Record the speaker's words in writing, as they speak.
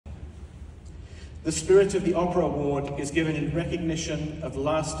The Spirit of the Opera Award is given in recognition of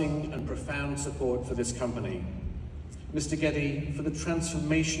lasting and profound support for this company. Mr. Getty, for the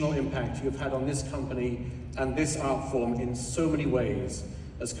transformational impact you have had on this company and this art form in so many ways,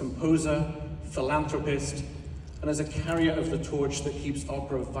 as composer, philanthropist, and as a carrier of the torch that keeps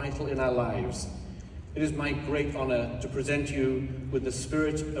opera vital in our lives, it is my great honor to present you with the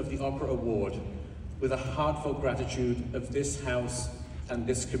Spirit of the Opera Award, with a heartfelt gratitude of this house and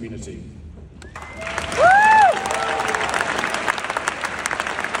this community.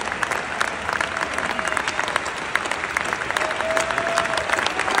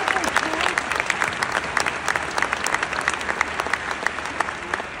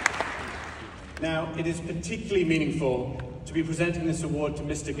 Now, it is particularly meaningful to be presenting this award to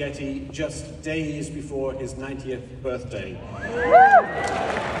Mr. Getty just days before his 90th birthday.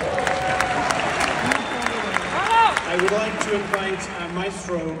 I would like to invite our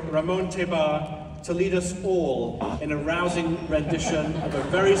maestro, Ramon Tebar, to lead us all in a rousing rendition of a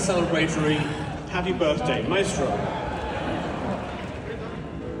very celebratory happy birthday. Maestro.